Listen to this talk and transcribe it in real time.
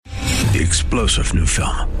The explosive new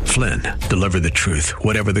film, Flynn, deliver the truth,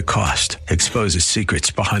 whatever the cost, exposes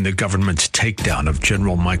secrets behind the government's takedown of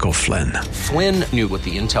General Michael Flynn. Flynn knew what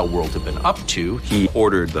the intel world had been up to. He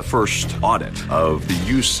ordered the first audit of the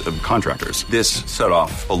use of contractors. This set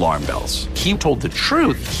off alarm bells. He told the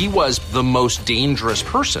truth. He was the most dangerous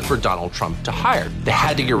person for Donald Trump to hire. They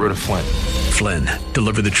had to get rid of Flynn. Flynn,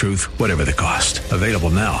 deliver the truth, whatever the cost. Available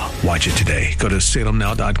now. Watch it today. Go to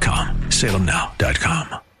salemnow.com.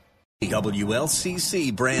 salemnow.com.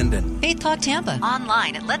 WLCC Brandon. Faith Talk Tampa.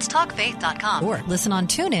 Online at letstalkfaith.com. Or listen on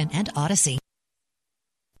TuneIn and Odyssey.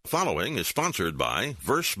 Following is sponsored by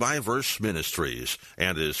Verse Ministries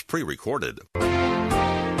and is pre-recorded.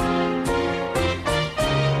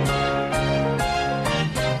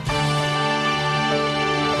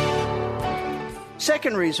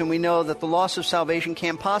 Second reason we know that the loss of salvation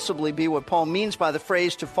can't possibly be what Paul means by the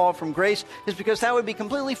phrase to fall from grace is because that would be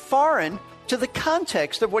completely foreign to the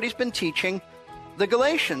context of what he's been teaching the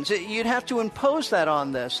Galatians. You'd have to impose that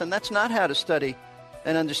on this, and that's not how to study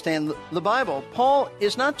and understand the Bible. Paul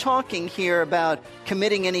is not talking here about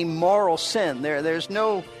committing any moral sin. There's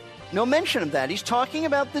no mention of that. He's talking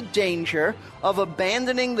about the danger of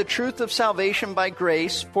abandoning the truth of salvation by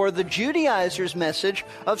grace for the Judaizers' message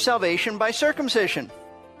of salvation by circumcision.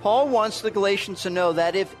 Paul wants the Galatians to know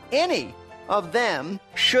that if any of them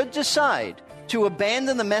should decide to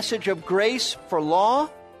abandon the message of grace for law,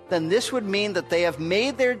 then this would mean that they have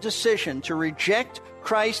made their decision to reject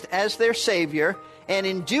Christ as their Savior, and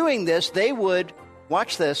in doing this, they would,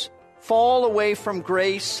 watch this, fall away from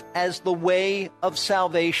grace as the way of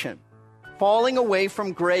salvation. Falling away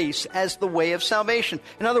from grace as the way of salvation.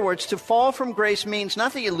 In other words, to fall from grace means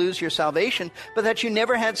not that you lose your salvation, but that you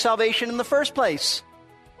never had salvation in the first place,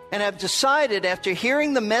 and have decided after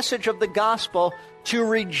hearing the message of the gospel to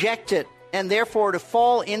reject it, and therefore to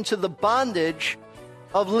fall into the bondage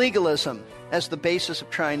of legalism as the basis of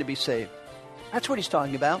trying to be saved. That's what he's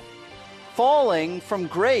talking about. Falling from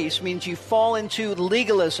grace means you fall into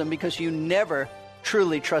legalism because you never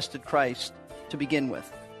truly trusted Christ to begin with.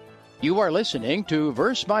 You are listening to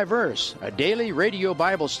Verse by Verse, a daily radio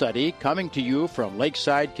Bible study coming to you from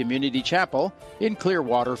Lakeside Community Chapel in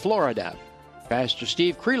Clearwater, Florida. Pastor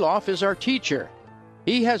Steve Kreloff is our teacher.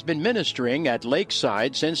 He has been ministering at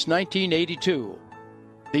Lakeside since 1982.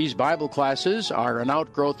 These Bible classes are an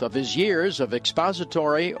outgrowth of his years of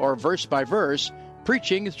expository or verse-by-verse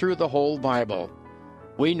preaching through the whole Bible.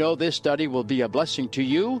 We know this study will be a blessing to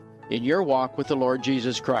you in your walk with the Lord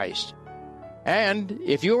Jesus Christ. And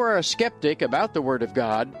if you are a skeptic about the Word of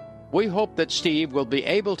God, we hope that Steve will be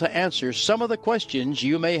able to answer some of the questions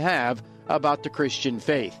you may have about the Christian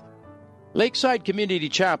faith. Lakeside Community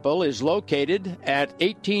Chapel is located at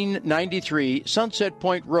 1893 Sunset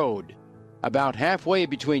Point Road, about halfway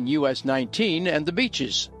between US 19 and the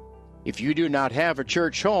beaches. If you do not have a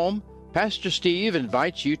church home, Pastor Steve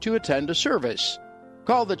invites you to attend a service.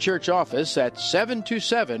 Call the church office at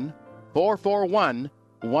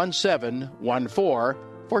 727-441-1714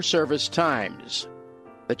 for service times.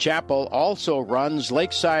 The chapel also runs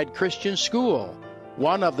Lakeside Christian School,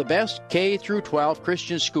 one of the best K-12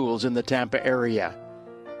 Christian schools in the Tampa area.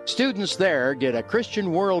 Students there get a Christian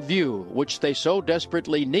worldview, which they so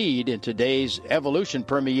desperately need in today's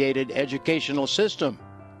evolution-permeated educational system.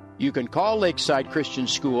 You can call Lakeside Christian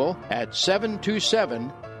School at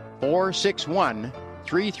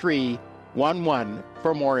 727-461-3311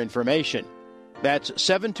 for more information. That's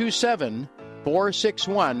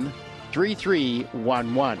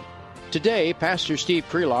 727-461-3311. Today, Pastor Steve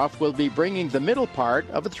Kreloff will be bringing the middle part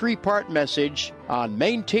of a three-part message on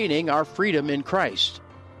maintaining our freedom in Christ.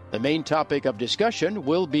 The main topic of discussion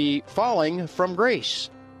will be falling from grace.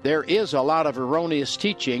 There is a lot of erroneous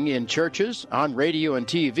teaching in churches, on radio and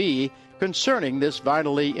TV concerning this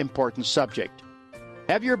vitally important subject.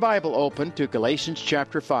 Have your Bible open to Galatians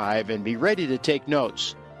chapter 5 and be ready to take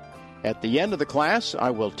notes. At the end of the class, I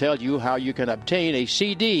will tell you how you can obtain a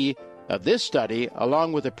CD of this study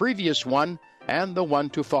along with the previous one and the one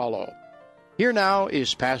to follow. Here now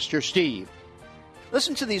is Pastor Steve.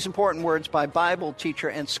 Listen to these important words by Bible teacher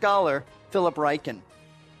and scholar Philip Ryken.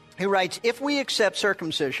 He writes, if we accept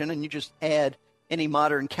circumcision, and you just add any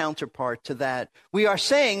modern counterpart to that, we are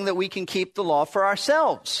saying that we can keep the law for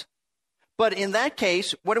ourselves. But in that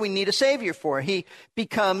case, what do we need a Savior for? He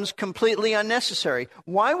becomes completely unnecessary.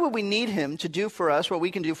 Why would we need him to do for us what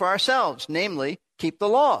we can do for ourselves, namely, keep the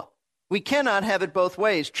law? We cannot have it both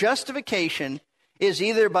ways. Justification is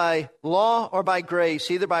either by law or by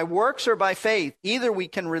grace, either by works or by faith. Either we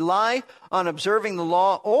can rely on observing the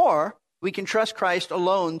law, or we can trust Christ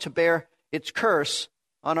alone to bear its curse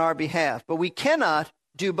on our behalf. But we cannot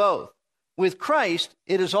do both. With Christ,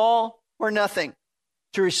 it is all or nothing.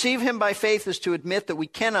 To receive him by faith is to admit that we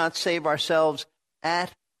cannot save ourselves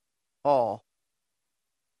at all.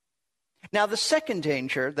 Now, the second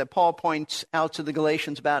danger that Paul points out to the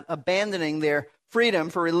Galatians about abandoning their freedom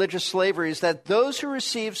for religious slavery is that those who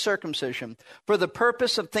receive circumcision for the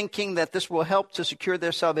purpose of thinking that this will help to secure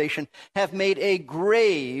their salvation have made a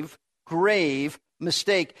grave, grave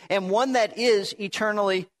mistake, and one that is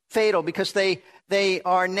eternally fatal, because they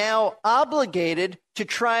are now obligated to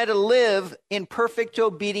try to live in perfect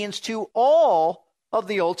obedience to all of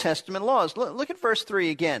the Old Testament laws. Look at verse 3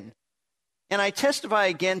 again. And I testify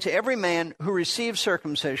again to every man who receives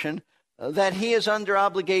circumcision that he is under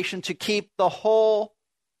obligation to keep the whole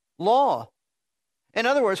law. In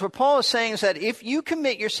other words, what Paul is saying is that if you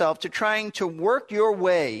commit yourself to trying to work your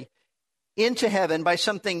way into heaven by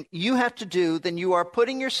something you have to do, then you are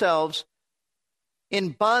putting yourselves in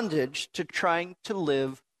bondage to trying to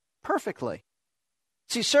live perfectly.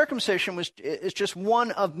 See, circumcision is just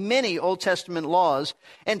one of many Old Testament laws,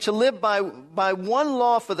 and to live by one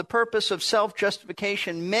law for the purpose of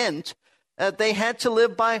self-justification meant that they had to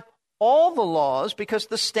live by all the laws, because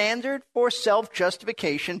the standard for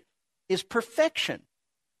self-justification is perfection.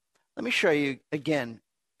 Let me show you again,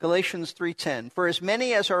 Galatians 3:10. For as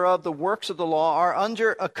many as are of the works of the law are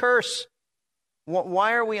under a curse.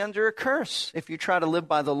 Why are we under a curse if you try to live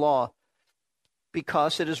by the law?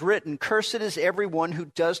 Because it is written, cursed is everyone who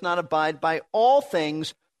does not abide by all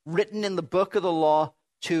things written in the book of the law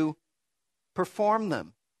to perform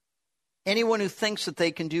them. Anyone who thinks that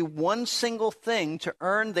they can do one single thing to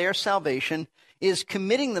earn their salvation is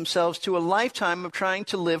committing themselves to a lifetime of trying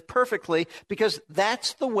to live perfectly, because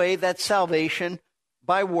that's the way that salvation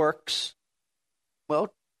by works,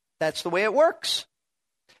 well, that's the way it works.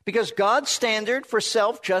 Because God's standard for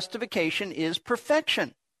self-justification is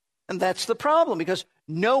perfection. And that's the problem, because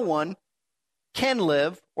no one can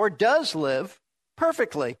live or does live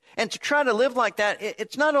perfectly. And to try to live like that,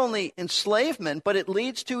 it's not only enslavement, but it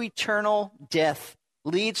leads to eternal death,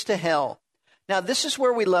 leads to hell. Now, this is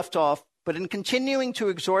where we left off, but in continuing to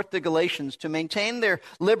exhort the Galatians to maintain their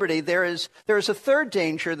liberty, there is a third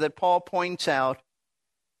danger that Paul points out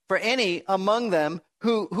for any among them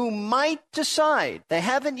who might decide, they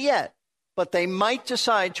haven't yet, but they might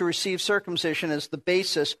decide to receive circumcision as the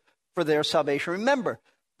basis for their salvation. Remember,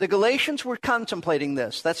 the Galatians were contemplating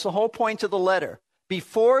this. That's the whole point of the letter.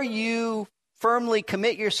 Before you firmly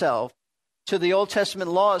commit yourself to the Old Testament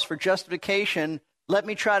laws for justification, let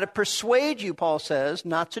me try to persuade you, Paul says,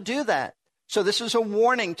 not to do that. So this is a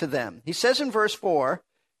warning to them. He says in verse 4,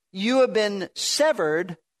 you have been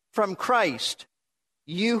severed from Christ.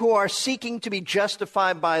 You who are seeking to be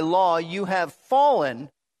justified by law, you have fallen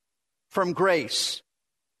from grace.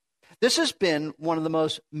 This has been one of the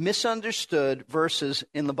most misunderstood verses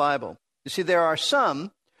in the Bible. You see, there are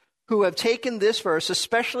some who have taken this verse,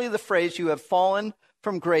 especially the phrase, you have fallen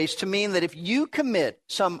from grace, to mean that if you commit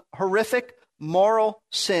some horrific moral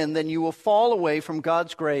sin, then you will fall away from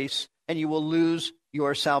God's grace and you will lose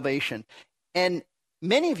your salvation. And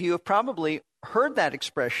many of you have probably heard that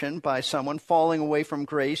expression by someone, falling away from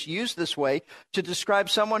grace, used this way to describe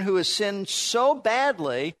someone who has sinned so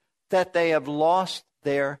badly that they have lost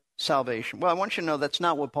their salvation. Well, I want you to know that's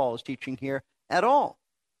not what Paul is teaching here at all.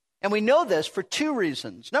 And we know this for two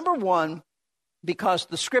reasons. Number one, because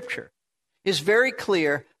the Scripture is very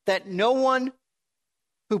clear that no one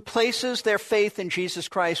who places their faith in Jesus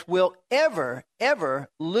Christ will ever, ever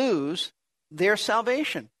lose their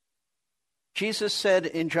salvation. Jesus said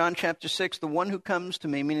in John chapter 6, the one who comes to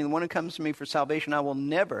me, meaning the one who comes to me for salvation, I will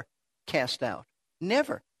never cast out.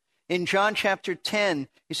 Never. In John chapter 10,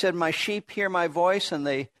 he said, my sheep hear my voice and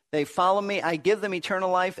they follow me. I give them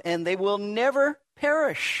eternal life and they will never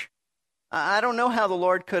perish. I don't know how the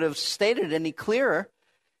Lord could have stated it any clearer.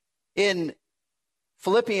 In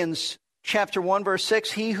Philippians chapter 1, verse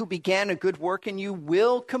 6, he who began a good work in you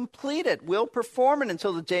will complete it, will perform it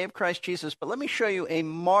until the day of Christ Jesus. But let me show you a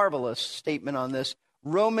marvelous statement on this.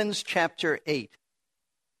 Romans chapter 8.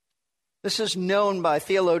 This is known by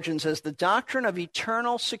theologians as the doctrine of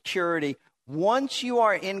eternal security. Once you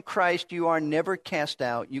are in Christ, you are never cast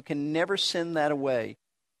out. You can never sin that away.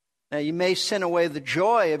 Now, you may sin away the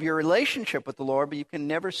joy of your relationship with the Lord, but you can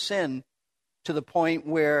never sin to the point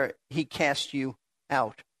where he casts you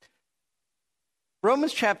out.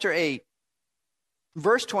 Romans chapter 8,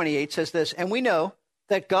 verse 28 says this, and we know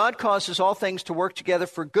that God causes all things to work together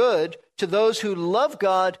for good to those who love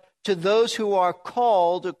God, to those who are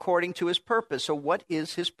called according to his purpose. So what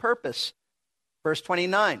is his purpose? Verse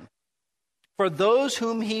 29, for those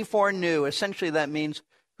whom he foreknew, essentially that means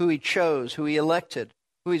who he chose, who he elected,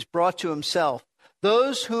 who he's brought to himself.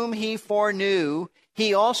 Those whom he foreknew,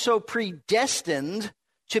 he also predestined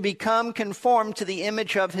to become conformed to the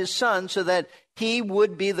image of his Son, so that he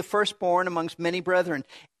would be the firstborn amongst many brethren.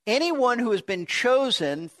 Anyone who has been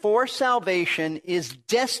chosen for salvation is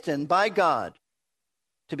destined by God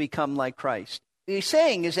to become like Christ. What he's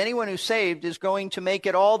saying is anyone who's saved is going to make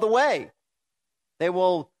it all the way. They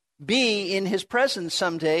will be in his presence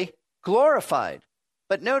someday glorified.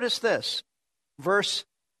 But notice this, verse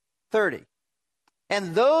 30.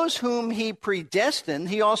 And those whom he predestined,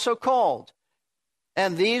 he also called.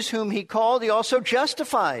 And these whom he called, he also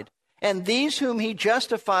justified. And these whom he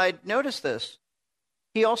justified, notice this,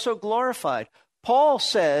 he also glorified. Paul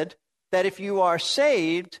said that if you are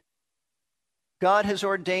saved, God has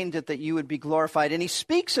ordained it that you would be glorified. And he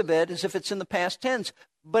speaks of it as if it's in the past tense,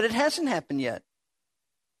 but it hasn't happened yet.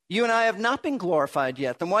 You and I have not been glorified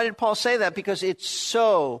yet. Then why did Paul say that? Because it's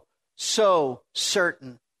so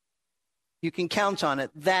certain. You can count on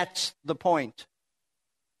it. That's the point.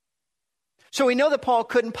 So we know that Paul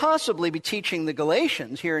couldn't possibly be teaching the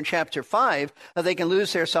Galatians here in chapter 5 that they can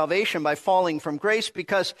lose their salvation by falling from grace,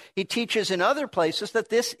 because he teaches in other places that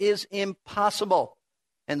this is impossible.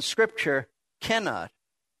 And Scripture cannot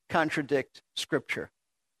contradict Scripture.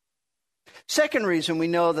 Second reason we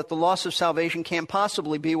know that the loss of salvation can't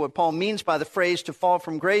possibly be what Paul means by the phrase to fall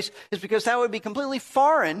from grace is because that would be completely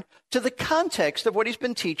foreign to the context of what he's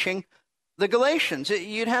been teaching the Galatians.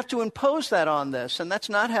 You'd have to impose that on this, and that's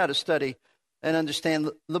not how to study and understand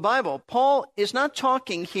the Bible. Paul is not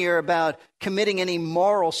talking here about committing any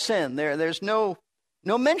moral sin. There's no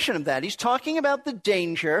mention of that. He's talking about the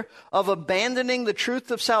danger of abandoning the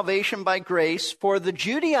truth of salvation by grace for the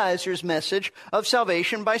Judaizers' message of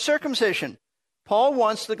salvation by circumcision. Paul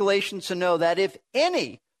wants the Galatians to know that if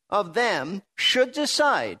any of them should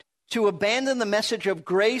decide to abandon the message of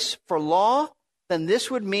grace for law, then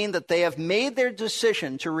this would mean that they have made their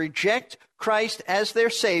decision to reject Christ as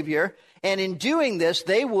their Savior, and in doing this,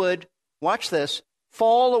 they would, watch this,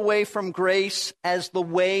 fall away from grace as the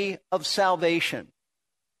way of salvation.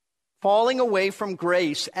 Falling away from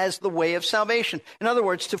grace as the way of salvation. In other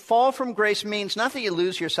words, to fall from grace means not that you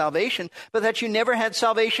lose your salvation, but that you never had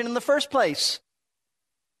salvation in the first place,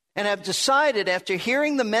 and have decided after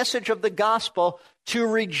hearing the message of the gospel to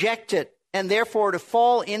reject it, and therefore to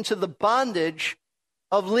fall into the bondage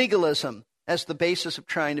of legalism as the basis of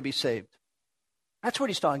trying to be saved. That's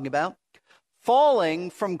what he's talking about.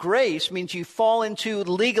 Falling from grace means you fall into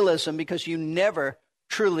legalism because you never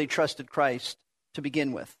truly trusted Christ to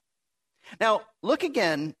begin with. Now, look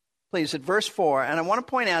again, please, at verse 4, and I want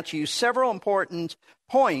to point out to you several important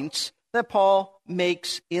points that Paul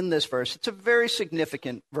makes in this verse. It's a very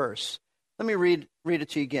significant verse. Let me read it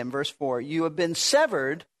to you again, verse 4. You have been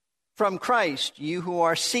severed from Christ, you who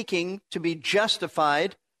are seeking to be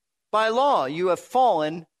justified by law. You have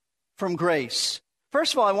fallen from grace.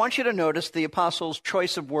 First of all, I want you to notice the apostle's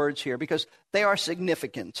choice of words here because they are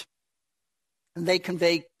significant. And they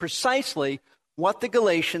convey precisely what the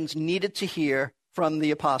Galatians needed to hear from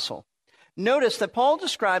the apostle. Notice that Paul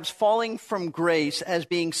describes falling from grace as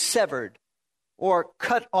being severed or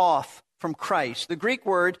cut off from Christ. The Greek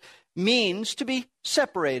word means to be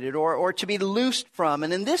separated or to be loosed from.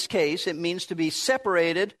 And in this case, it means to be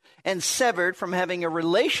separated and severed from having a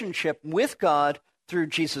relationship with God through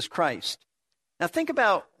Jesus Christ. Now think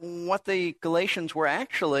about what the Galatians were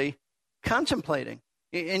actually contemplating.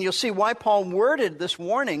 And you'll see why Paul worded this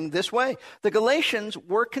warning this way. The Galatians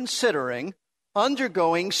were considering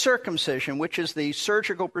undergoing circumcision, which is the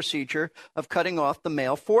surgical procedure of cutting off the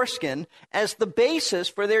male foreskin, as the basis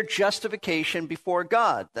for their justification before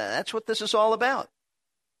God. That's what this is all about.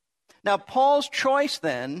 Now, Paul's choice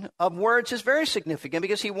then of words is very significant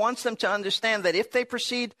because he wants them to understand that if they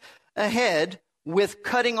proceed ahead with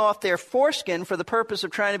cutting off their foreskin for the purpose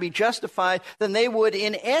of trying to be justified, then they would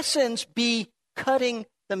in essence be cutting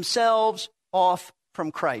themselves off from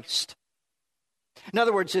Christ. In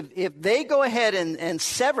other words, if they go ahead and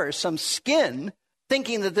sever some skin,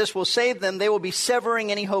 thinking that this will save them, they will be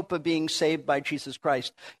severing any hope of being saved by Jesus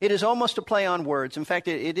Christ. It is almost a play on words. In fact,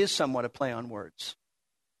 it is somewhat a play on words.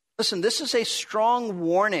 Listen, this is a strong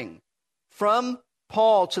warning from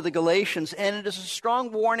Paul to the Galatians, and it is a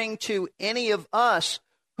strong warning to any of us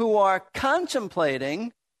who are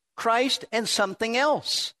contemplating Christ and something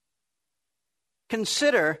else.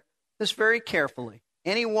 Consider this very carefully.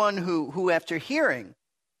 Anyone who after hearing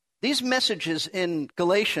these messages in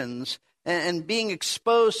Galatians and being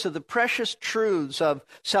exposed to the precious truths of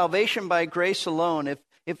salvation by grace alone,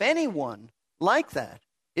 if anyone like that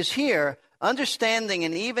is here understanding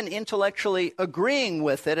and even intellectually agreeing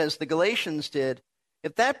with it as the Galatians did,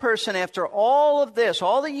 if that person after all of this,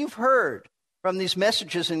 all that you've heard, from these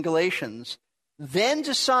messages in Galatians, then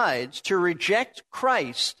decides to reject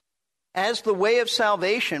Christ as the way of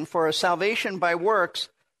salvation for a salvation by works,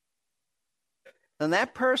 then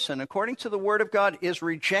that person, according to the Word of God, is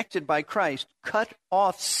rejected by Christ, cut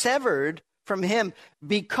off, severed from Him,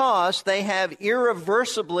 because they have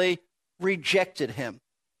irreversibly rejected Him.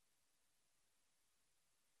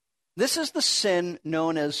 This is the sin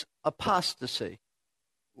known as apostasy,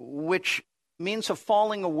 which means a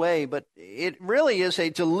falling away, but it really is a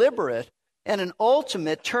deliberate and an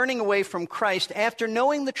ultimate turning away from Christ after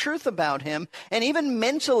knowing the truth about Him and even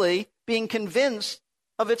mentally being convinced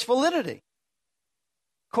of its validity.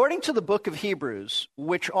 According to the book of Hebrews,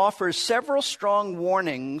 which offers several strong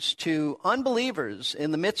warnings to unbelievers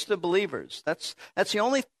in the midst of believers, that's the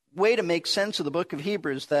only way to make sense of the book of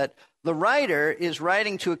Hebrews, that the writer is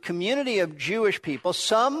writing to a community of Jewish people,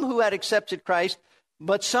 some who had accepted Christ,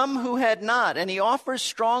 but some who had not. And he offers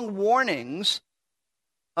strong warnings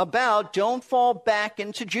about don't fall back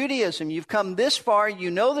into Judaism. You've come this far, you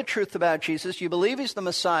know the truth about Jesus, you believe He's the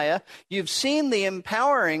Messiah, you've seen the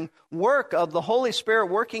empowering work of the Holy Spirit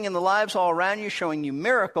working in the lives all around you, showing you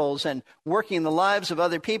miracles and working in the lives of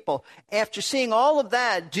other people. After seeing all of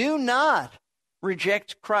that, do not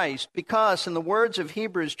reject Christ, because in the words of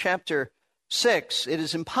Hebrews chapter 6, it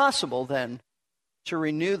is impossible then to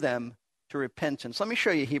renew them to repentance. Let me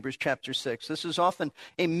show you Hebrews chapter 6. This is often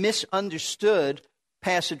a misunderstood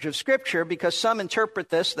passage of Scripture, because some interpret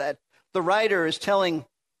this that the writer is telling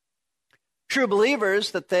true believers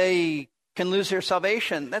that they can lose their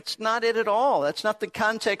salvation. That's not it at all. That's not the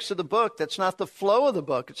context of the book. That's not the flow of the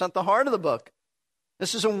book. It's not the heart of the book.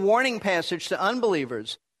 This is a warning passage to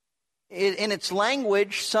unbelievers. In its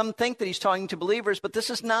language, some think that he's talking to believers, but this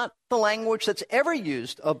is not the language that's ever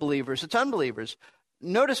used of believers. It's unbelievers.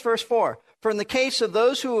 Notice verse 4. For in the case of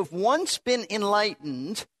those who have once been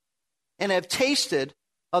enlightened and have tasted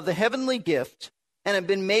of the heavenly gift and have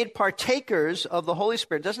been made partakers of the Holy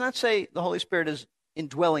Spirit. It does not say the Holy Spirit is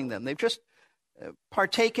indwelling them. They've just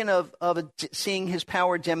partaken of seeing His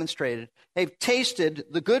power demonstrated. They've tasted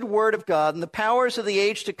the good word of God and the powers of the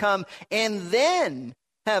age to come, and then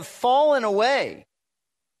have fallen away,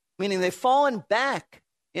 meaning they've fallen back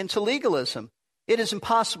into legalism. It is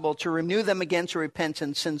impossible to renew them again to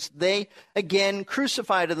repentance, since they again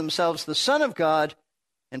crucify to themselves the Son of God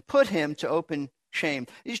and put Him to open shame.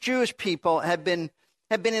 These Jewish people have been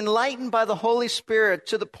enlightened by the Holy Spirit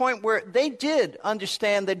to the point where they did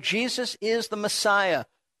understand that Jesus is the Messiah.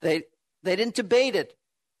 They didn't debate it.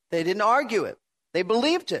 They didn't argue it. They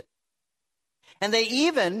believed it. And they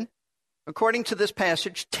even, according to this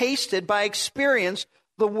passage, tasted by experience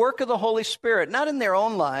the work of the Holy Spirit, not in their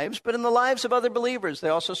own lives, but in the lives of other believers. They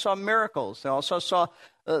also saw miracles. They also saw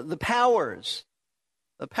the power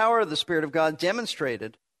of the Spirit of God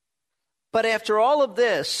demonstrated. But after all of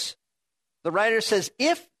this, the writer says,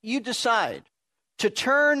 if you decide to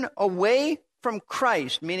turn away from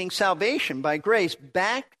Christ, meaning salvation by grace,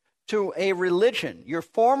 back to a religion, your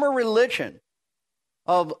former religion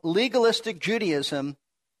of legalistic Judaism,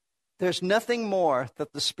 there's nothing more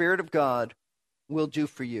that the Spirit of God will do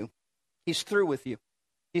for you. He's through with you.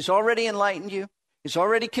 He's already enlightened you. He's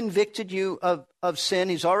already convicted you of sin.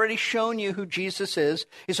 He's already shown you who Jesus is.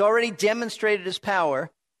 He's already demonstrated His power.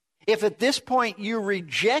 If at this point you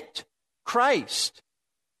reject Christ,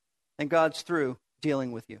 then God's through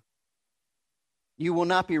dealing with you. You will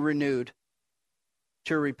not be renewed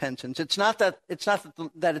to repentance. It's not that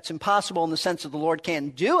it's impossible in the sense that the Lord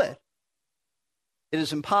can't do it. It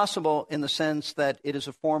is impossible in the sense that it is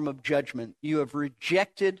a form of judgment. You have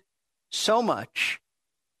rejected so much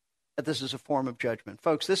that this is a form of judgment.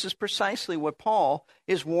 Folks, this is precisely what Paul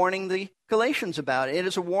is warning the Galatians about. It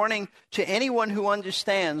is a warning to anyone who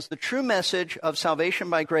understands the true message of salvation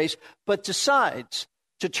by grace, but decides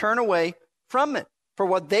to turn away from it for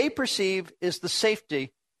what they perceive is the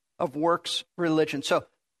safety of works religion. So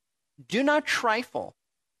do not trifle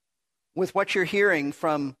with what you're hearing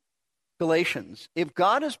from Galatians. If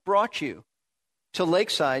God has brought you to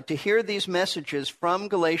Lakeside to hear these messages from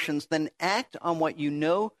Galatians, then act on what you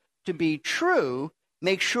know to be true.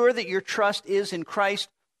 Make sure that your trust is in Christ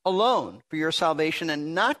alone for your salvation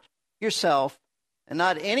and not yourself and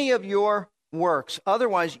not any of your works.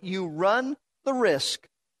 Otherwise, you run the risk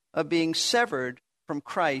of being severed from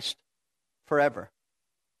Christ forever.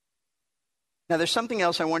 Now, there's something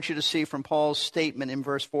else I want you to see from Paul's statement in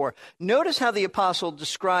verse 4. Notice how the apostle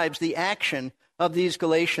describes the action of these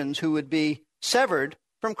Galatians who would be severed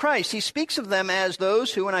from Christ. He speaks of them as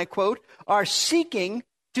those who, and I quote, are seeking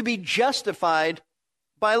to be justified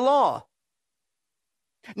by law.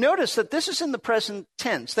 Notice that this is in the present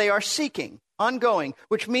tense. They are seeking. ongoing,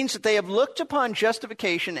 which means that they have looked upon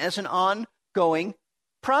justification as an ongoing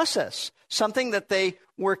process, something that they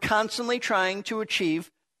were constantly trying to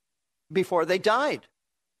achieve before they died.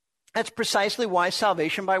 That's precisely why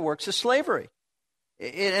salvation by works is slavery.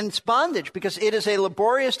 And it's bondage, because it is a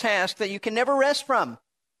laborious task that you can never rest from,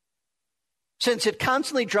 since it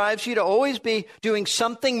constantly drives you to always be doing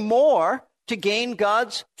something more to gain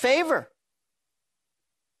God's favor.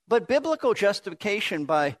 But biblical justification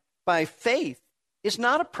by faith is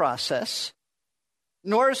not a process,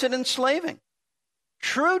 nor is it enslaving.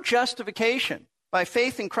 True justification by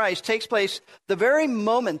faith in Christ takes place the very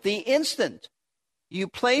moment, the instant you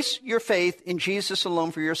place your faith in Jesus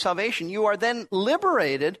alone for your salvation. You are then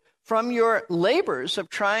liberated from your labors of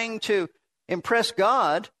trying to impress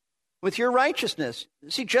God with your righteousness.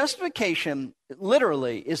 See, justification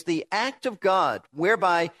literally is the act of God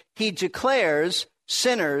whereby he declares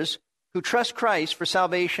sinners who trust Christ for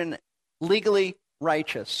salvation legally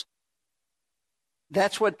righteous.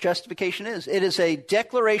 That's what justification is. It is a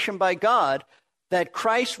declaration by God that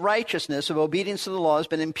Christ's righteousness of obedience to the law has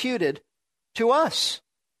been imputed to us.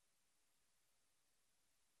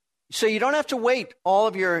 So you don't have to wait all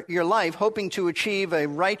of your life hoping to achieve a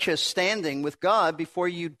righteous standing with God before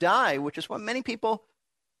you die, which is what many people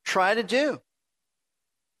try to do.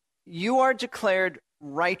 You are declared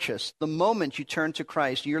righteous the moment you turn to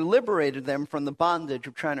Christ. You're liberated them from the bondage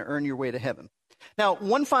of trying to earn your way to heaven. Now,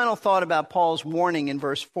 one final thought about Paul's warning in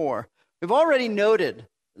verse 4. We've already noted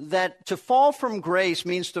that to fall from grace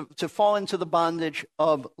means to fall into the bondage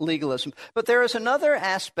of legalism. But there is another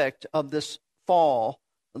aspect of this fall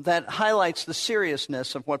that highlights the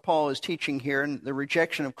seriousness of what Paul is teaching here and the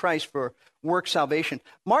rejection of Christ for work salvation.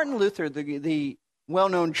 Martin Luther, the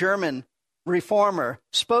well-known German reformer,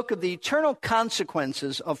 spoke of the eternal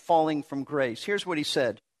consequences of falling from grace. Here's what he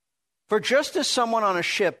said. For just as someone on a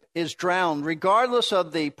ship is drowned, regardless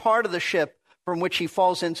of the part of the ship from which he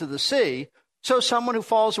falls into the sea, so someone who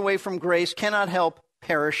falls away from grace cannot help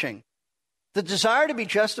perishing. The desire to be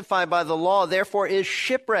justified by the law, therefore, is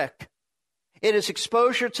shipwreck. It is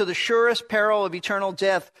exposure to the surest peril of eternal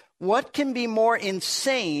death. What can be more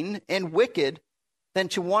insane and wicked than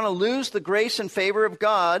to want to lose the grace and favor of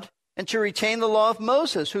God and to retain the law of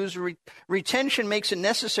Moses, whose retention makes it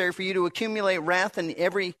necessary for you to accumulate wrath and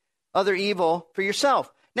every other evil for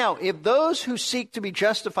yourself? Now, if those who seek to be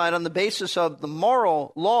justified on the basis of the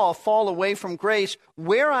moral law fall away from grace,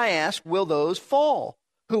 where, I ask, will those fall,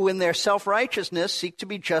 who in their self-righteousness seek to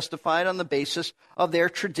be justified on the basis of their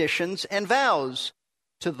traditions and vows?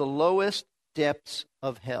 To the lowest depths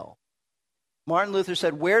of hell. Martin Luther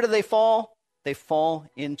said, where do they fall? They fall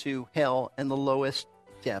into hell and the lowest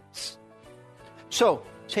depths. So,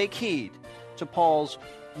 take heed to Paul's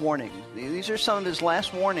warning. These are some of his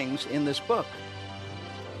last warnings in this book.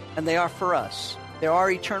 And they are for us. There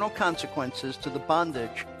are eternal consequences to the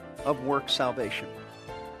bondage of work salvation.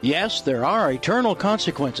 Yes, there are eternal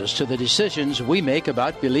consequences to the decisions we make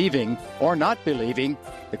about believing or not believing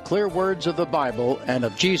the clear words of the Bible and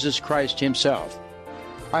of Jesus Christ himself.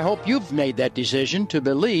 I hope you've made that decision to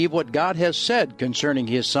believe what God has said concerning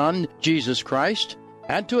his Son, Jesus Christ,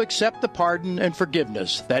 and to accept the pardon and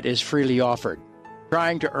forgiveness that is freely offered.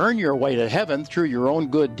 Trying to earn your way to heaven through your own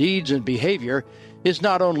good deeds and behavior is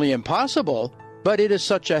not only impossible, but it is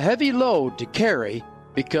such a heavy load to carry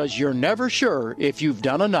because you're never sure if you've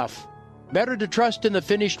done enough. Better to trust in the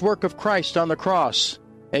finished work of Christ on the cross,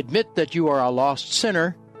 admit that you are a lost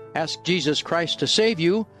sinner, ask Jesus Christ to save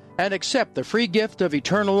you, and accept the free gift of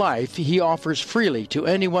eternal life he offers freely to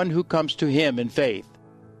anyone who comes to him in faith.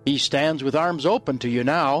 He stands with arms open to you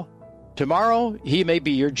now. Tomorrow, he may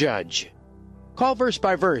be your judge. Call Verse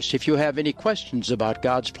by Verse if you have any questions about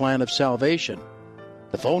God's plan of salvation.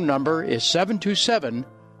 The phone number is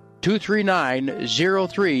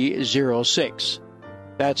 727-239-0306.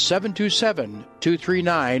 That's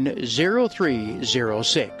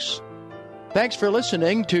 727-239-0306. Thanks for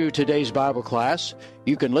listening to today's Bible class.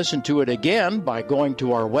 You can listen to it again by going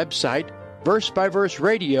to our website,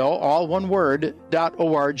 versebyverseradio, all one word,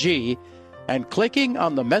 .org, and clicking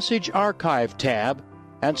on the Message Archive tab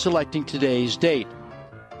and selecting today's date.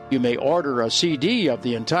 You may order a CD of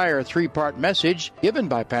the entire three-part message given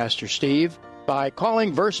by Pastor Steve by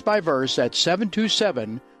calling Verse by Verse at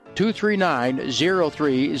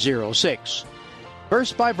 727-239-0306.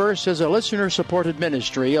 Verse by Verse is a listener-supported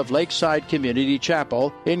ministry of Lakeside Community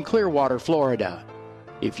Chapel in Clearwater, Florida.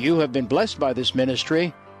 If you have been blessed by this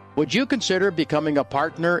ministry, would you consider becoming a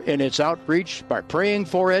partner in its outreach by praying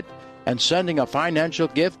for it and sending a financial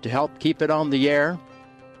gift to help keep it on the air?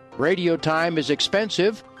 Radio time is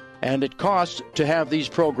expensive, and it costs to have these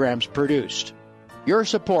programs produced. Your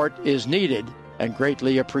support is needed and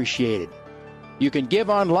greatly appreciated. You can give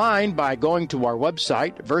online by going to our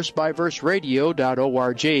website,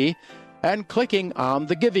 versebyverseradio.org, and clicking on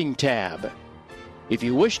the Giving tab. If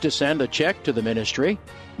you wish to send a check to the ministry,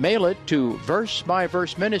 mail it to Verse by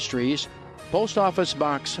Verse Ministries, Post Office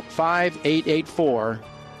Box 5884,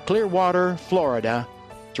 Clearwater, Florida,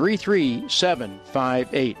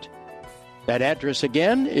 33758. That address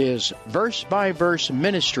again is Verse by Verse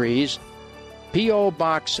Ministries, P.O.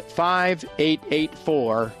 Box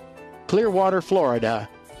 5884, Clearwater, Florida,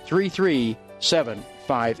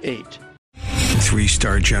 33758.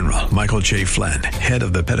 3-star General Michael J. Flynn, head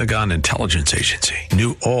of the Pentagon Intelligence Agency,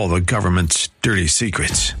 knew all the government's dirty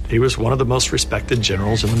secrets. He was one of the most respected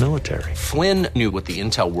generals in the military. Flynn knew what the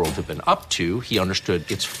intel world had been up to. He understood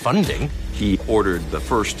its funding. He ordered the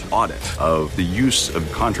first audit of the use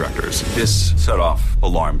of contractors. This set off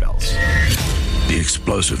alarm bells. The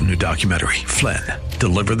explosive new documentary, Flynn,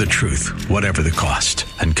 Deliver the Truth, Whatever the Cost,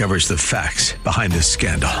 uncovers the facts behind this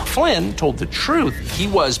scandal. Flynn told the truth. He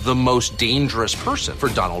was the most dangerous person for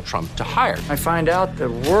Donald Trump to hire. I find out the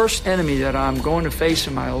worst enemy that I'm going to face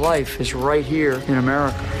in my life is right here in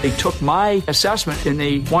America. They took my assessment and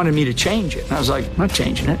they wanted me to change it. And I was like, I'm not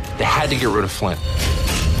changing it. They had to get rid of Flynn.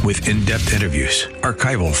 With in-depth interviews,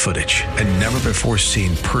 archival footage, and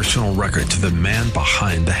never-before-seen personal records of the man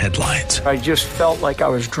behind the headlines. I just felt like I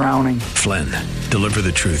was drowning. Flynn, Deliver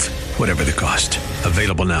the Truth, Whatever the Cost.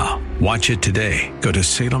 Available now. Watch it today. Go to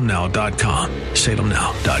salemnow.com.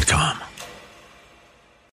 salemnow.com.